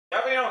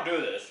If they don't do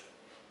this,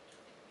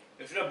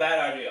 it's a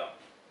bad idea.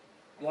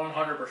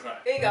 100%.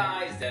 Hey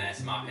guys,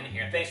 Dennis Moppin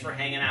here. Thanks for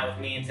hanging out with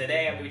me, and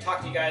today I'm going to be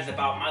talking to you guys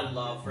about my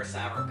love for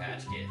Sour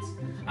Patch Kids.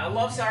 I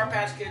love Sour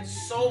Patch Kids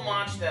so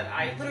much that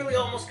I literally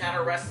almost got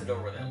arrested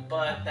over them,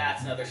 but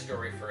that's another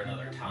story for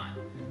another time.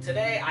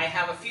 Today I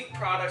have a few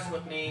products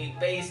with me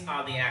based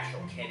on the actual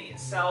candy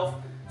itself.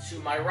 To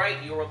my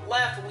right, your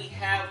left, we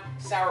have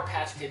Sour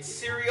Patch Kids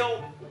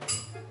cereal,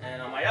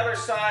 and on my other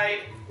side,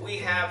 we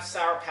have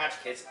Sour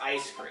Patch Kids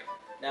ice cream.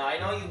 Now, I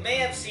know you may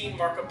have seen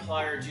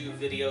Markiplier do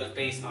videos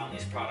based on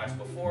these products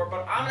before,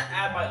 but I'm going to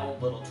add my own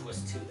little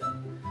twist to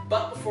them.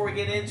 But before we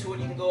get into it,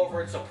 you can go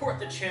over and support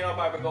the channel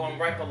by going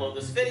right below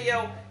this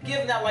video,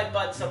 give that like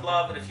button some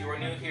love, and if you are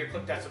new here,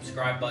 click that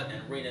subscribe button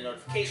and ring the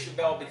notification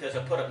bell because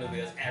I put up new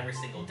videos every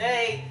single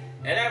day,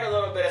 and every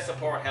little bit of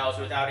support helps.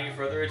 Without any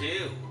further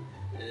ado,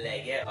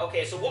 let's go.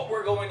 Okay, so what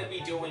we're going to be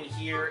doing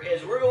here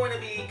is we're going to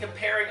be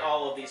comparing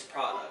all of these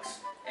products.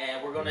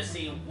 And we're going to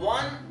see,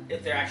 one,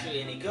 if they're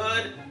actually any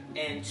good,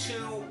 and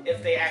two,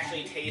 if they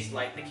actually taste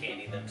like the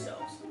candy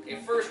themselves. Okay,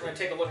 first we're going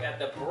to take a look at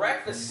the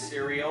breakfast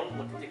cereal.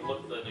 Take a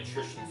look at the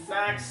nutrition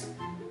facts.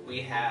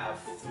 We have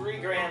 3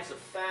 grams of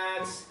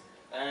fats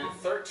and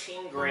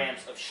 13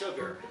 grams of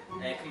sugar.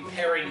 And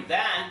comparing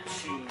that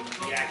to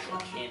the actual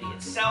candy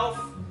itself,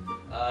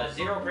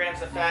 0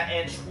 grams of fat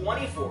and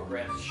 24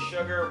 grams of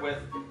sugar with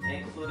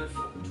included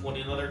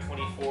another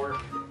 24.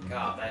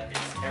 God, that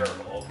is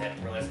terrible. Okay, I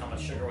didn't realize how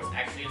much sugar was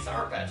actually in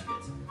Sour Patch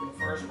Kids. But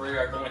first, we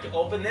are going to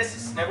open this.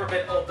 It's never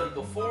been opened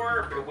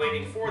before. We're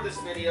waiting for this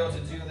video to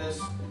do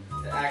this,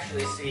 to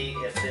actually see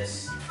if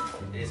this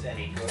is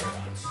any good or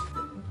not.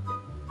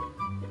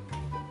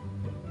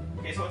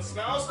 Okay, so it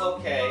smells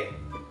okay.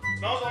 It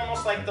smells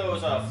almost like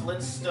those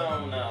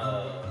Flintstone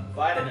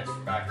vitamins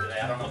from back in the day.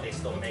 I don't know if they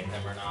still make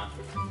them or not.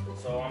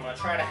 So I'm going to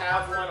try to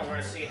have one, and we're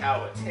going to see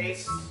how it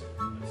tastes.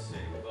 Let's see,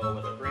 we'll go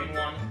with the green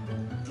one.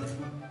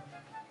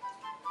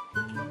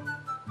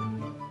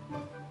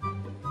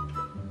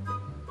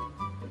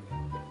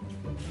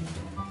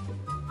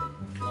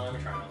 Let me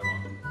try another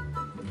one.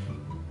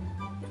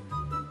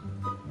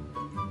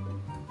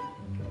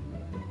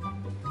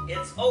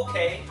 It's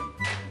okay.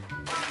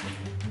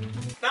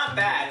 It's not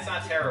bad, it's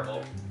not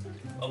terrible.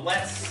 But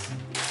let's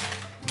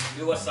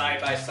do a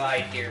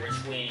side-by-side here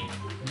between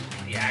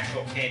the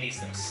actual candies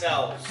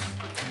themselves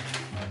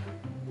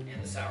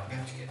and the Sour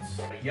Patch Kids.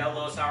 A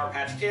yellow Sour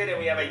Patch Kid, and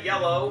we have a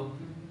yellow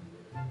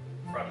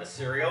from the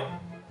cereal.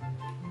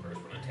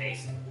 First we're going to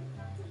taste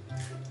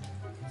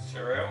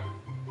cereal.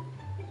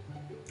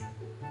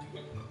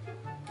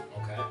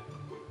 Okay.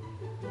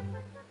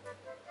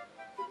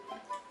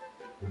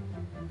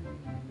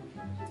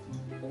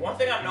 One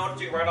thing I'm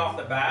noticing right off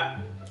the bat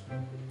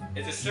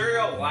is the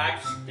cereal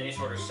lacks any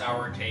sort of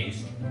sour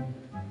taste.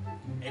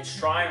 It's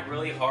trying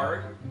really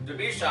hard to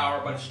be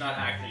sour, but it's not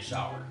actually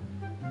sour.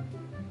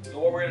 So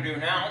what we're going to do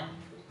now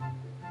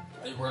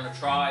is we're going to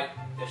try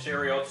the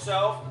cereal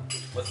itself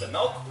with the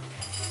milk.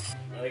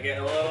 I'm going to get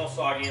a little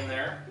soggy in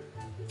there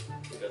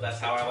because that's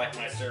how I like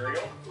my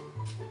cereal.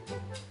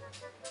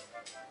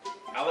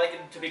 I like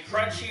it to be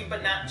crunchy,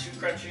 but not too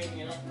crunchy,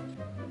 you know.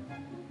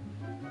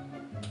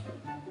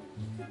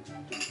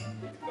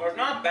 So it's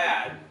not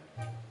bad,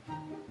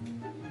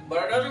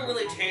 but it doesn't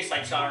really taste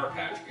like Sour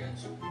Patch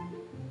Kids.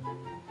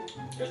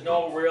 There's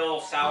no real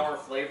sour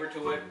flavor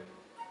to it.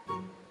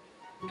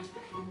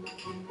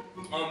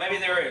 Oh, maybe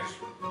there is.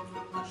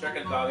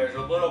 Second thought, there's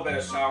a little bit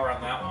of sour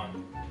on that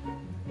one.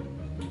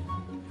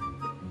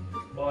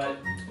 But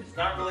it's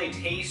not really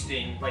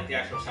tasting like the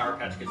actual Sour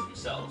Patch Kids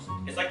themselves.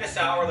 It's like the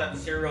sour that the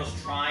cereal's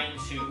trying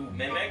to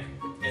mimic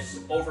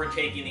is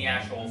overtaking the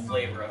actual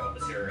flavor of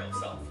the cereal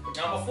itself.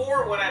 Now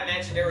before, when I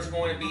mentioned there was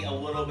going to be a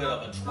little bit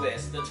of a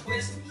twist, the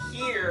twist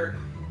here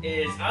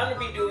is I'm going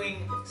to be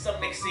doing some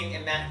mixing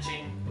and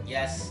matching.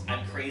 Yes,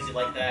 I'm crazy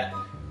like that.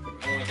 I'm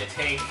going to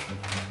take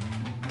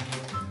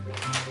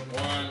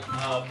one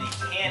of the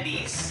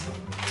candies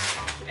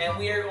and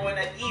we are going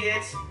to eat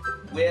it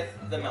with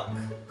the milk.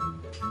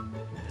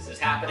 This is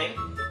happening.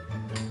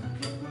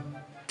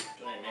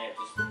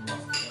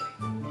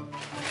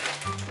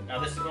 Now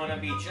this is going to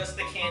be just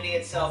the candy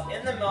itself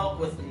in the milk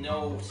with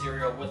no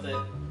cereal with it.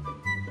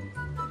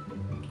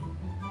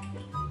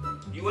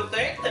 You would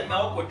think the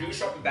milk would do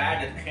something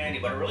bad to the candy,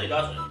 but it really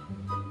doesn't.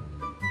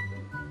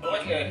 I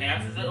think it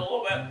enhances it a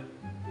little bit.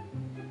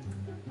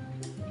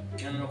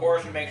 And of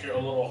course it makes it a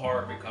little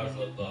hard because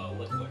of the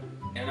liquid.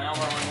 And now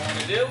what I'm going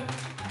to do,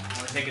 I'm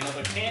going to take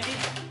another candy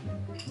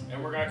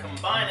and we're going to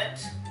combine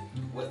it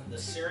with the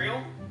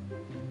cereal,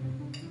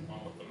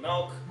 along with the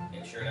milk,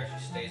 make sure it actually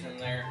stays in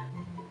there.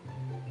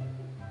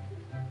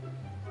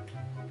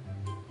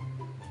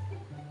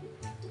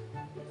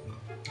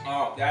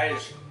 Oh, that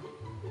was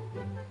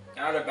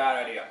a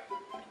bad idea.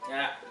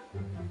 Yeah.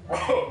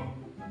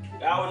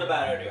 That was a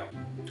bad idea.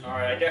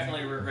 Alright, I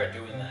definitely regret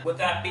doing that. With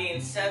that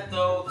being said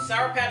though, the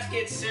Sour Patch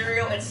Kids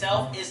cereal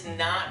itself is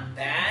not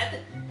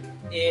bad.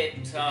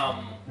 It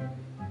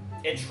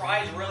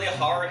tries really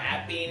hard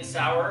at being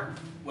sour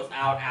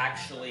without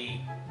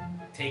actually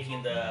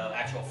taking the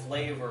actual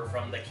flavor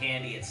from the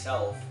candy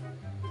itself.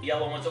 The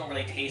yellow ones don't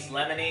really taste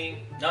lemony.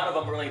 None of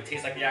them really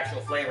taste like the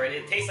actual flavor.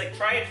 It tastes like,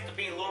 try it to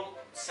be a little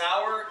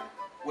sour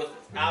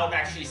without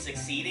actually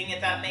succeeding, if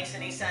that makes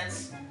any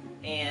sense.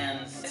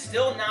 And it's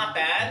still not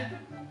bad.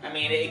 I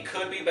mean, it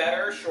could be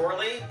better,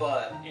 surely,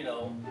 but, you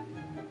know,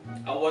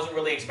 I wasn't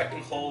really expecting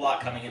a whole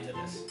lot coming into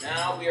this.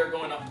 Now we are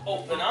going to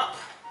open up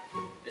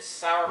this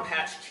Sour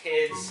Patch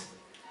Kids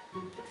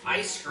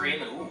ice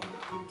cream. Ooh,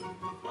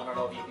 I don't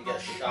know if you can get a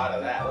shot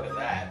of that. Look at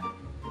that.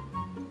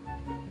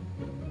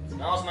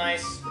 Smells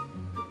nice.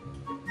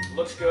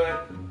 Looks good.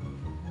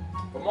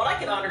 From what I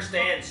can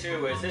understand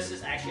too is this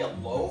is actually a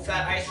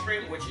low-fat ice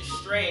cream, which is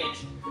strange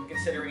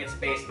considering it's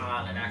based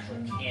on an actual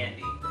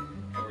candy.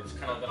 And we're just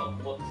kind of going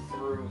to look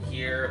through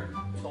here.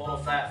 Total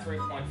fat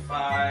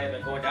 3.5,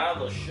 and going down to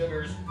those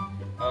sugars,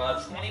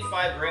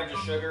 25 grams of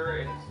sugar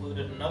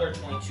included another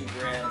 22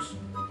 grams,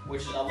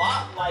 which is a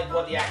lot like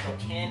what the actual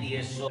candy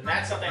is. So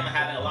that's something I'm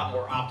having a lot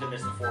more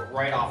optimism for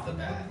right off the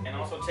bat. And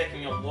also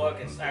taking a look,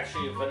 it's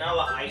actually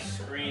vanilla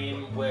ice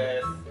cream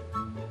with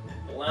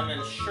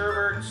lemon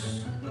sherbet.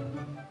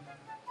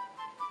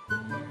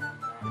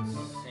 Not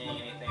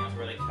seeing anything else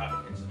really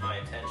catches my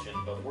attention,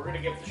 but we're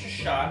gonna give this a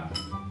shot.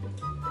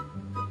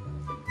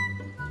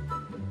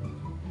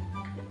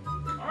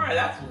 All right,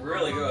 that's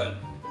really good.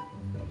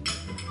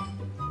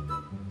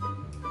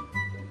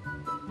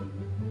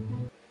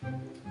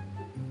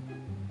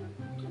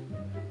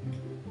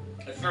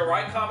 It's the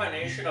right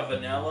combination of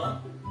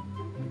vanilla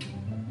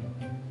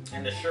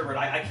and the sherbet.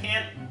 I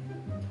can't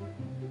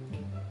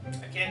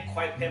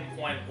quite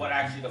pinpoint what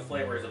actually the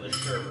flavor is of the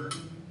sherbet.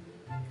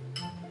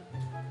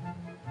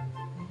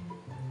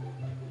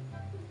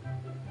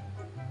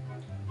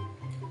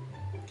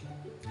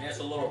 And it's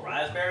a little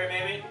raspberry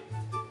maybe.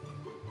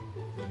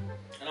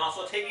 And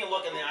also taking a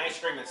look in the ice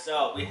cream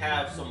itself, we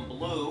have some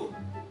blue.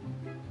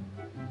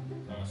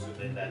 I'm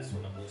assuming that's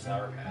from the Blue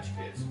Sour Patch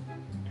Kids,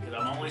 because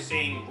I'm only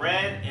seeing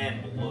red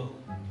and blue.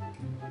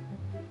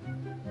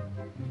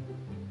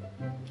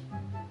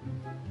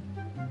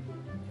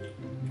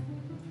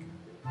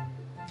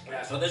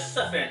 Yeah, so this is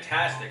a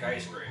fantastic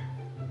ice cream.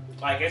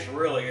 Like, it's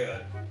really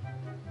good.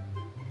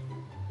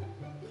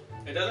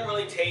 It doesn't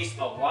really taste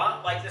a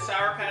lot like the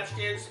Sour Patch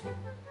Kids.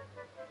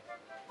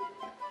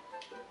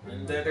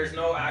 And there's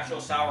no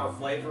actual sour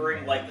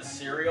flavoring like the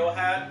cereal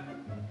had.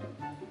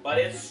 But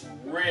it's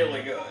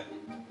really good.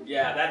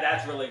 Yeah,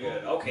 that's really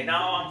good. Okay,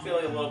 now I'm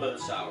feeling a little bit of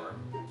sour.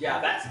 Yeah,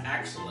 that's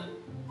excellent.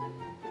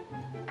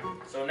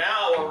 So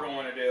now what we're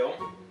going to do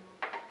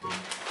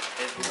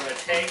is we're going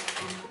to take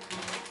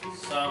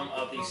some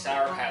of these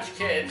Sour Patch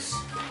Kids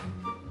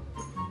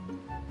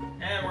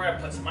and we're going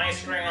to put some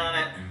ice cream on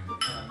it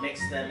and mix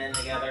them in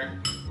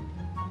together.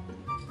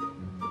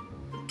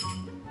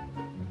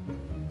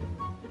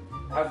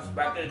 I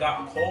suspected it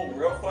got cold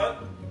real quick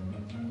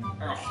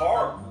and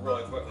hard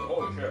really quickly.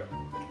 Holy shit.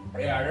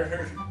 Yeah,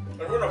 this is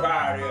a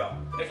bad idea.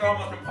 It's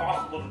almost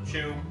impossible to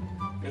chew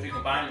if you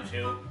combine the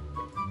two.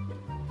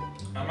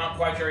 I'm not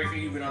quite sure if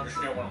you even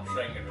understand what I'm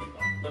saying at this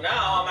point. So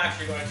now I'm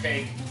actually going to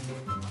take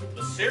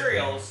the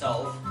cereal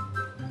itself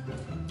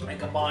and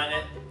combine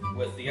it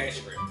with the ice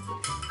cream.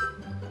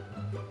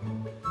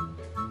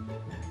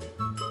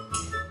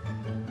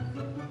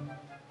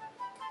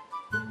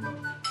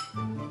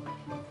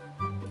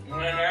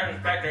 And as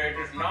expected, it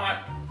does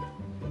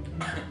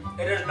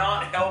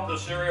not help the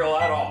cereal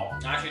at all.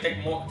 I actually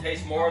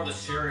taste more of the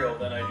cereal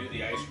than I do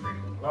the ice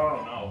cream.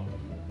 Oh no.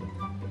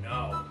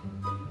 No.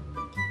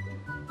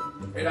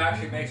 It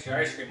actually makes the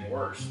ice cream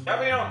worse.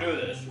 Definitely don't do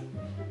this.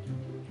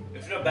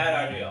 It's a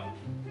bad idea.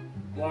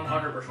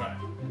 100%.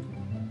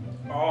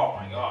 Oh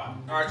my god.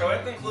 Alright, so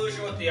in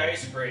conclusion with the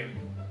ice cream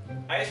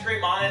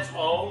on its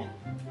own,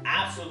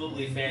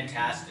 absolutely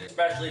fantastic.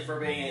 Especially for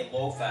being a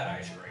low-fat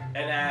ice cream.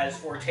 And as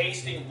for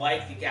tasting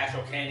like the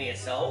actual candy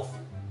itself,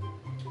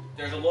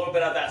 there's a little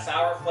bit of that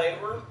sour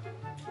flavor,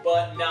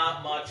 but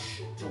not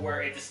much to where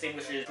it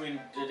distinguishes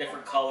between the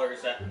different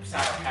colors that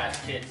Sour Patch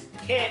Kids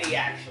candy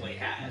actually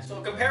has.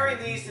 So comparing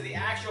these to the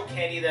actual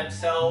candy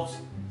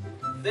themselves,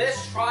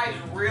 this tries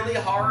really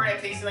hard at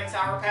tasting like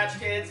Sour Patch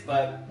Kids,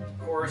 but of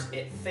course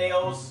it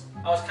fails.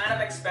 I was kind of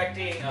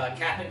expecting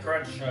Captain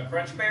Crunch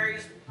Crunch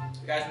Berries.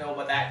 You guys know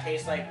what that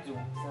tastes like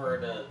for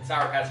the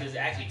Sour Patch Kids. It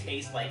actually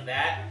tastes like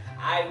that.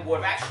 I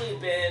would have actually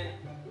been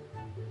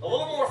a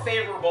little more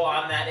favorable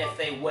on that if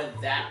they went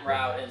that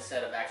route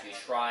instead of actually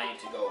trying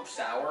to go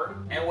sour.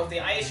 And with the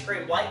ice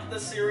cream, like the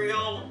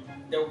cereal,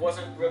 there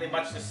wasn't really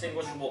much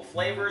distinguishable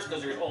flavors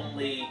because there's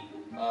only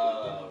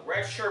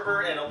red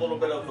sherbet and a little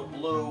bit of the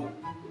blue.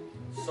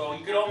 So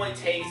you could only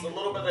taste a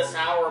little bit of the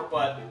sour,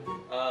 but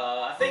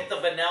I think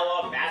the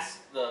vanilla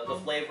masked the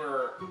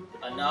flavor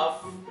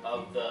enough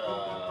of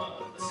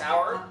the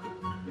sour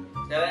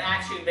that it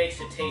actually makes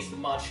it taste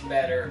much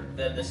better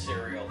than the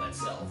cereal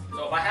itself.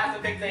 So if I have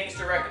to pick things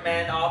to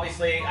recommend,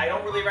 obviously I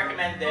don't really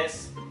recommend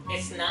this.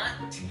 It's not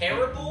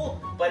terrible,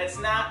 but it's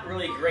not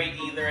really great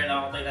either, and I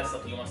don't think that's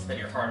something you want to spend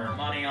your hard-earned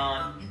money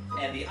on.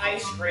 And the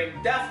ice cream,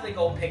 definitely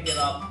go pick it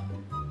up.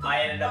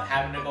 I ended up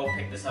having to go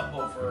pick this up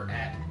over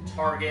at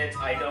Target.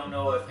 I don't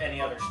know if any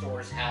other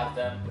stores have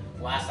them.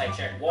 Last I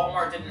checked,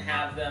 Walmart didn't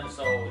have them,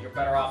 so you're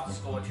better off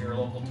just going to your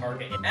local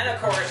Target. And of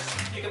course,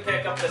 you can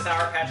pick up the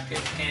Sour Patch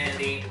Kids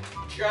candy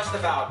just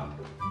about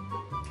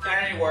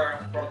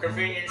anywhere, from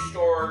convenience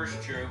stores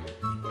to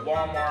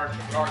Walmart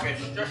to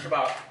Targets, just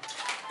about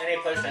any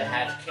place that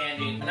has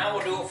candy. And that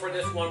will do it for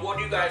this one. What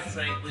do you guys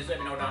think? Please let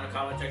me know down in the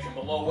comment section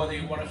below whether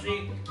you want to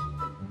see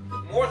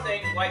more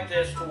things like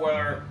this, to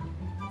where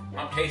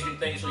I'm tasting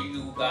things so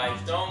you guys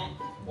don't,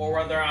 or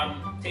whether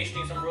I'm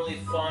tasting some really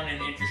fun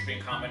and interesting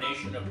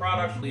combination of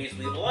products. Please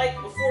leave a like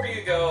before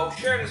you go,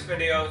 share this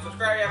video,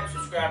 subscribe if you haven't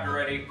subscribed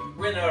already,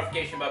 ring the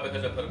notification bell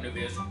because I put up new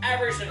videos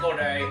every single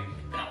day,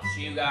 and I'll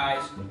see you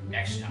guys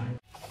next time.